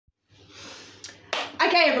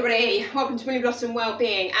Hey everybody, welcome to Blue Blossom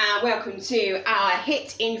Wellbeing and welcome to our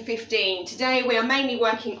HIIT in 15. Today we are mainly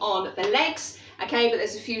working on the legs, okay, but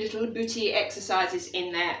there's a few little booty exercises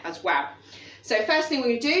in there as well. So first thing we're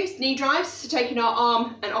going to do is knee drives, so taking our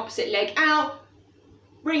arm and opposite leg out,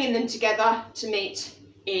 bringing them together to meet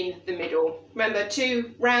in the middle. Remember,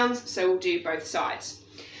 2 rounds, so we'll do both sides.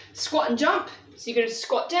 Squat and jump, so you're going to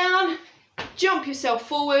squat down, jump yourself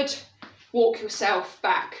forward, walk yourself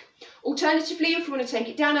back. Alternatively, if you want to take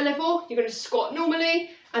it down a level, you're going to squat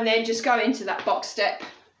normally and then just go into that box step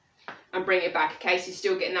and bring it back, okay, so you're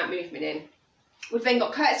still getting that movement in. We've then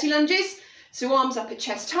got curtsy lunges, so arms up at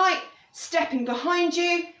chest height, stepping behind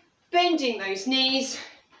you, bending those knees,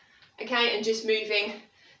 okay, and just moving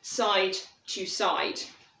side to side.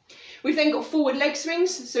 We've then got forward leg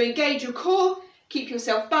swings, so engage your core, keep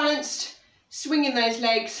yourself balanced, swinging those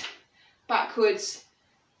legs backwards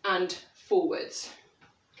and forwards.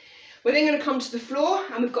 We're then going to come to the floor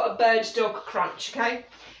and we've got a bird dog crunch, okay?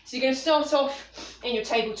 So you're going to start off in your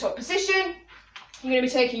tabletop position. You're going to be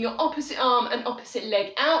taking your opposite arm and opposite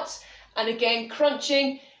leg out and again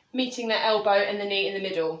crunching, meeting that elbow and the knee in the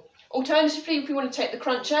middle. Alternatively, if you want to take the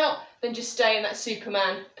crunch out, then just stay in that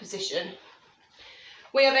Superman position.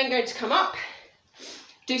 We are then going to come up,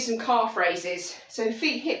 do some calf raises. So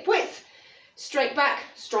feet hip width, straight back,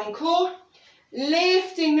 strong core,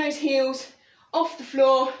 lifting those heels off the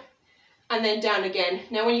floor, and then down again.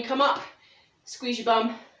 Now when you come up, squeeze your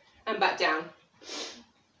bum and back down.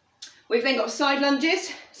 We've then got side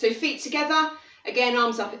lunges, so feet together, again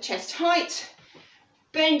arms up at chest height,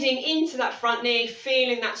 bending into that front knee,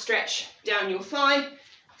 feeling that stretch down your thigh,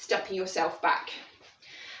 stepping yourself back.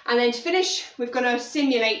 And then to finish, we're going to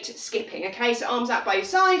simulate skipping, okay, so arms out by your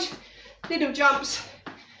side, little jumps,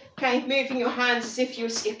 okay, moving your hands as if you were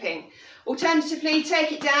skipping. Alternatively,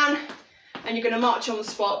 take it down, and you're going to march on the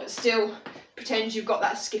spot, but still pretend you've got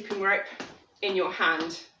that skipping rope in your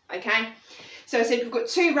hand, okay? So I said we've got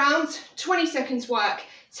 2 rounds, 20 seconds work,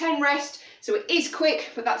 10 rest, so it is quick,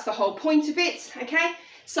 but that's the whole point of it, okay?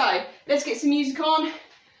 So let's get some music on.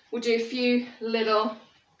 We'll do a few little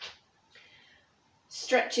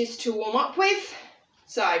stretches to warm up with.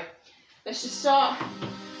 So let's just start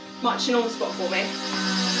marching on the spot for me.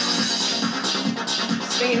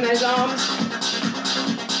 Swinging those arms.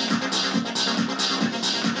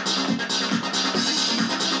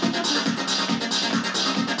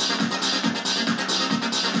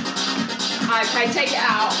 Okay, take it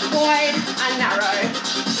out, wide and narrow.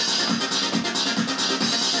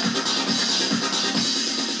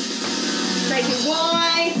 Take it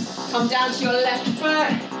wide, come down to your left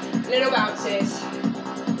foot, little bounces.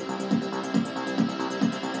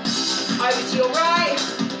 Over to your right,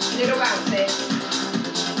 little bounces.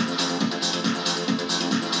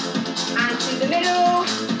 And to the middle,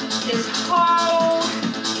 just hold.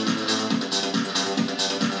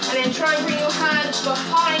 And then try and bring your hands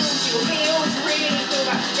behind your heels, really feel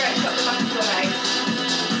that stretch up the back of your legs.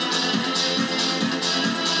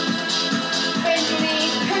 Bend your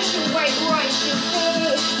knees, push your weight right into your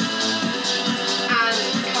feet, and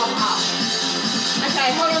come up.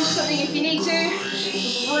 Okay, hold on to something if you need to.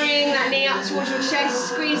 Bring that knee up towards your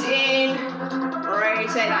chest, squeeze it in,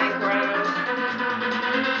 rotate that ankle around.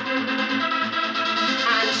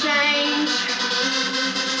 And change.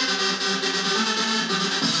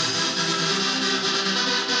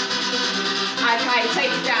 Okay,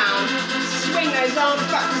 take it down. Swing those arms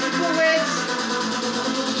backwards and forwards.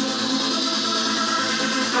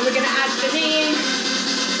 And we're going to add the knee in.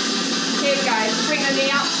 Here we go. Bring the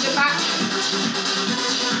knee up to the back.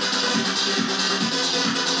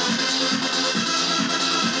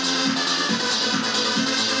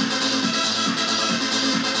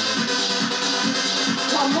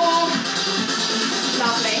 One more.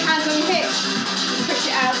 Lovely. Hands on your hips. Push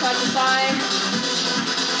it out side to side.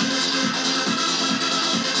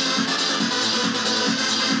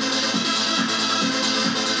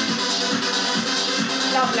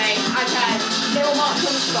 Lovely, okay, little march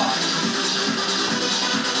on the spot.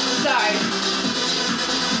 So,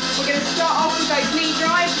 we're going to start off with those knee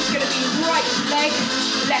drives. It's going to be right leg,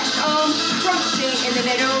 left arm, crunching in the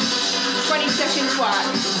middle, 20 seconds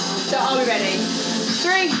work. So are we ready?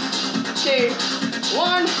 3, 2,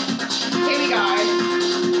 1, here we go.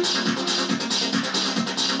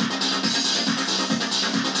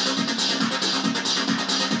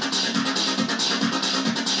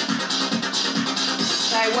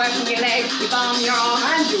 So working your legs, your bum, your arm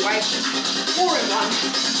and your waist, 4 in 1.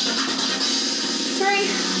 3,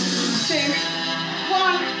 2,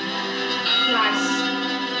 1. Nice.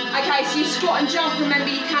 Okay, so you squat and jump. Remember,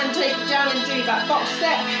 you can take it down and do that box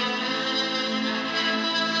step.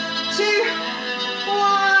 2,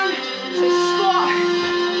 1.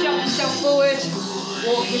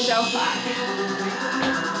 walk yourself back.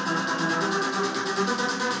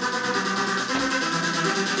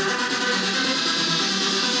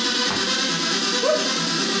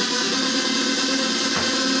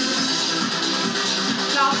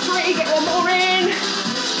 Last 3, get one more in.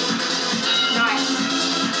 Nice.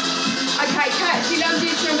 Okay, curtsy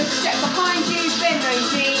lunges, remember to step behind you, bend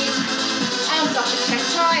those knees, arms up and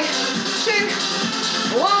chest high. 2,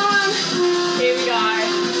 1, here we go.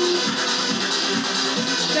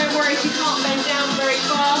 Don't worry if you can't bend down very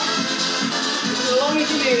far, as long as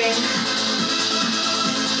you're moving.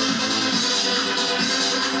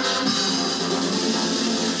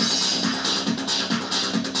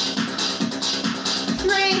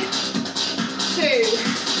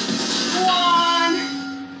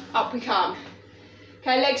 Up we come.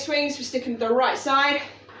 Okay, leg swings, we're sticking to the right side.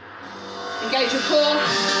 Engage your core.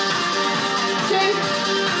 2,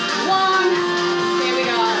 1, here we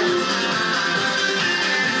go.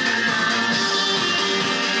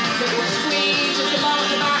 Little squeeze of the bar at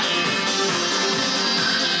the back.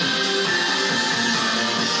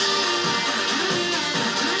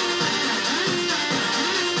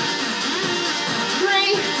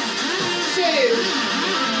 3, 2,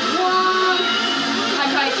 1.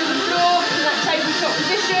 Okay, to the floor in that tabletop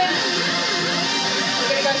position. We're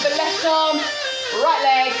going to go for the left arm, right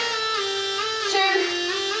leg. 2,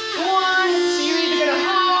 1. So you're either going to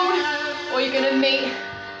hold or you're going to meet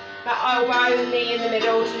that elbow and knee in the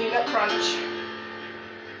middle to do that crunch.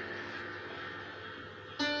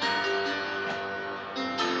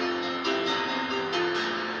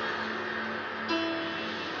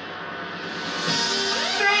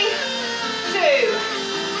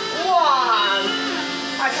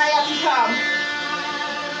 Okay, up you come.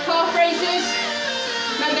 Calf raises.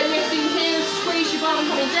 Remember lifting heels, squeeze your bottom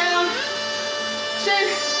coming down. 2,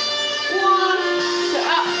 1. So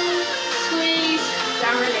up, squeeze,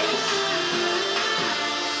 down, release.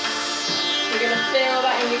 You're going to feel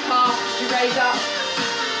that in your calf as you raise up.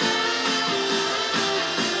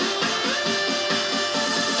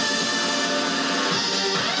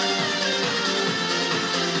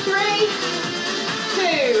 3,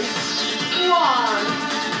 2, 1.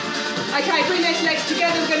 Okay, bring those legs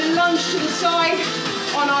together. We're going to lunge to the side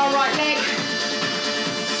on our right leg.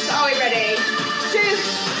 So are we ready? 2,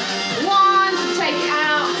 1. Take it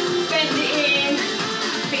out, bend it in,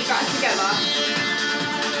 feet back together.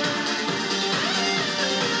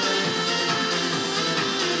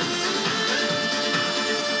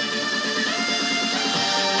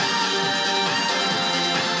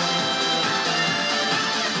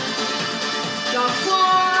 Last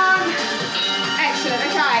one. Excellent,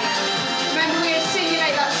 okay. Remember, we're going to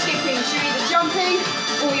simulate that skipping, so you're either jumping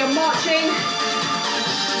or you're marching.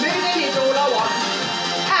 Moving is all I want.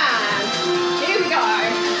 And here we go.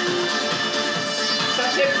 So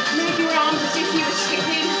move your arms as if you were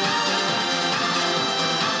skipping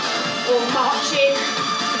or marching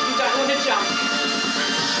if you don't want to jump.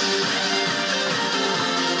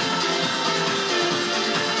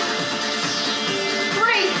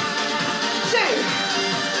 3,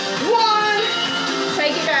 2, 1.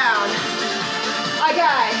 Take it down.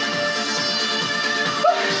 Okay.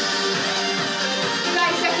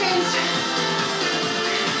 30 seconds.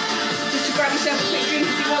 Just to grab yourself a quick drink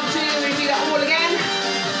if you want to. We're going to do that all again.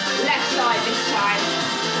 Left side this time.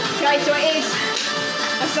 Okay, so it is,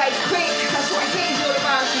 I say quick, that's what HIIT is all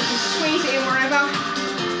about, so you can squeeze it in wherever.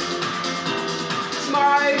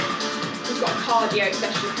 Tomorrow, we've got a cardio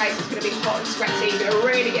session, okay, so it's going to be hot and sweaty. You're going to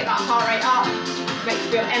really get that heart rate up, make you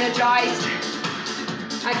feel energised.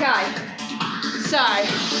 Okay, so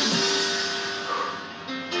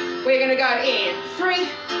we're going to go in 3,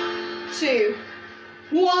 2,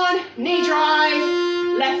 1, knee drive,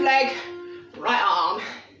 left leg, right arm.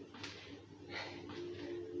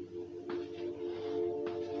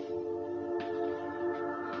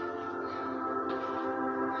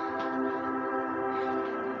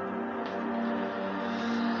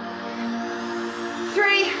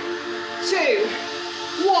 3, 2,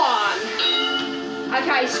 1.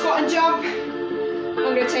 Okay, squat and jump.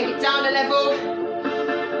 I'm going to take it down a level.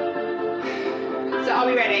 So are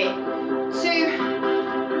we ready? 2,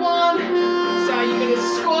 1. So you're going to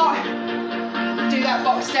squat, do that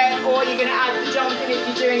box step, or you're going to add the jumping if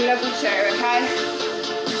you're doing level 2, okay?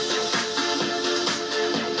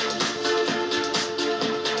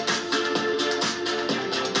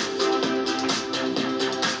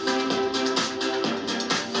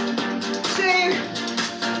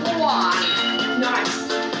 Nice.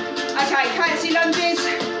 Okay, curtsy lunges.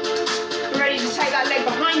 We're ready to take that leg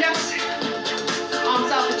behind us. Arms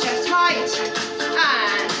up at chest height.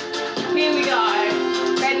 And here we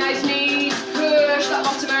go. Bend those knees, push that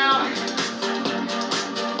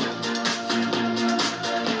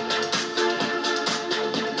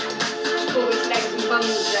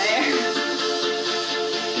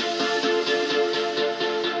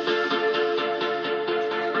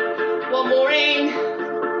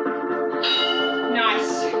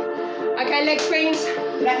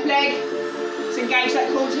engage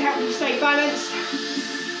that core to help you stay balanced.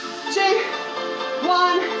 2,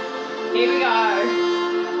 1, here we go.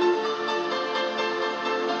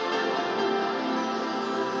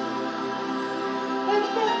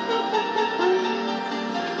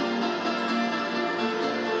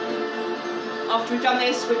 After we've done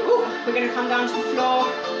this, we're going to come down to the floor.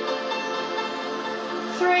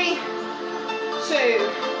 3,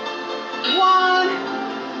 2, 1.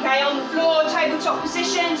 Okay, on the floor, tabletop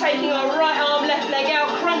position, taking our right arm, left leg out,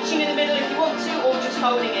 crunching in the middle if you want to, or just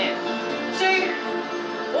holding it. 2,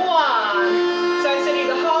 1. So it's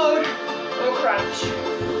either hold or crunch.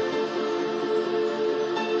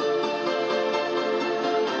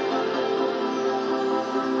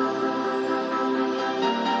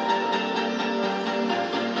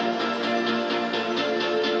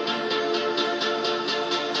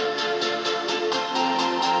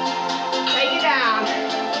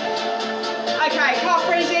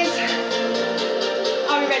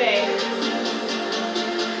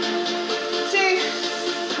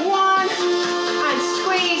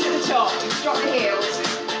 Drop the heels.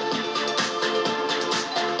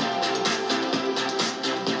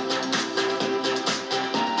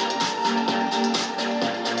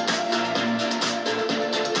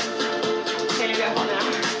 Feeling a bit hot now.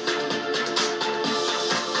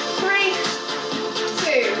 3,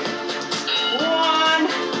 2, 1.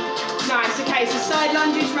 Nice. Okay, so side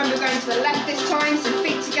lunges. Remember going to the left this time, so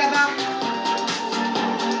feet together.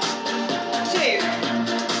 2,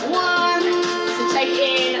 1. So take it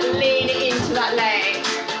in, lean it into that leg.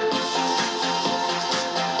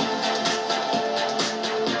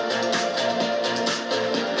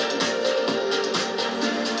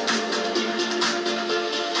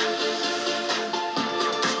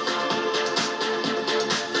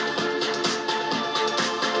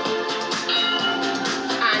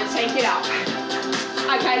 And take it up.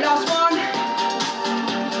 Okay, last one.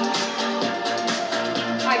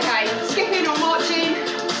 Okay, skipping or marching.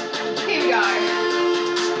 Here we go.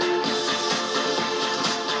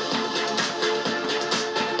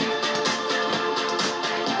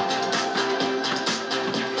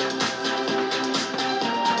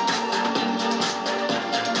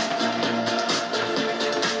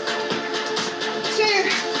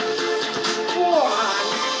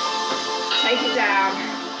 Take it down.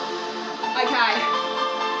 Okay,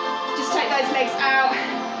 just take those legs out.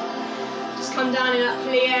 Just come down in that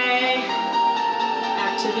plie.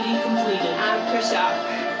 Activity completed. And push up.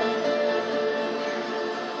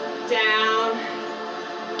 Down.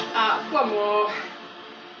 Up. One more.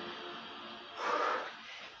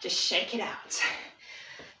 Just shake it out.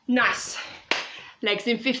 Nice. Legs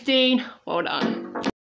in 15. Well done.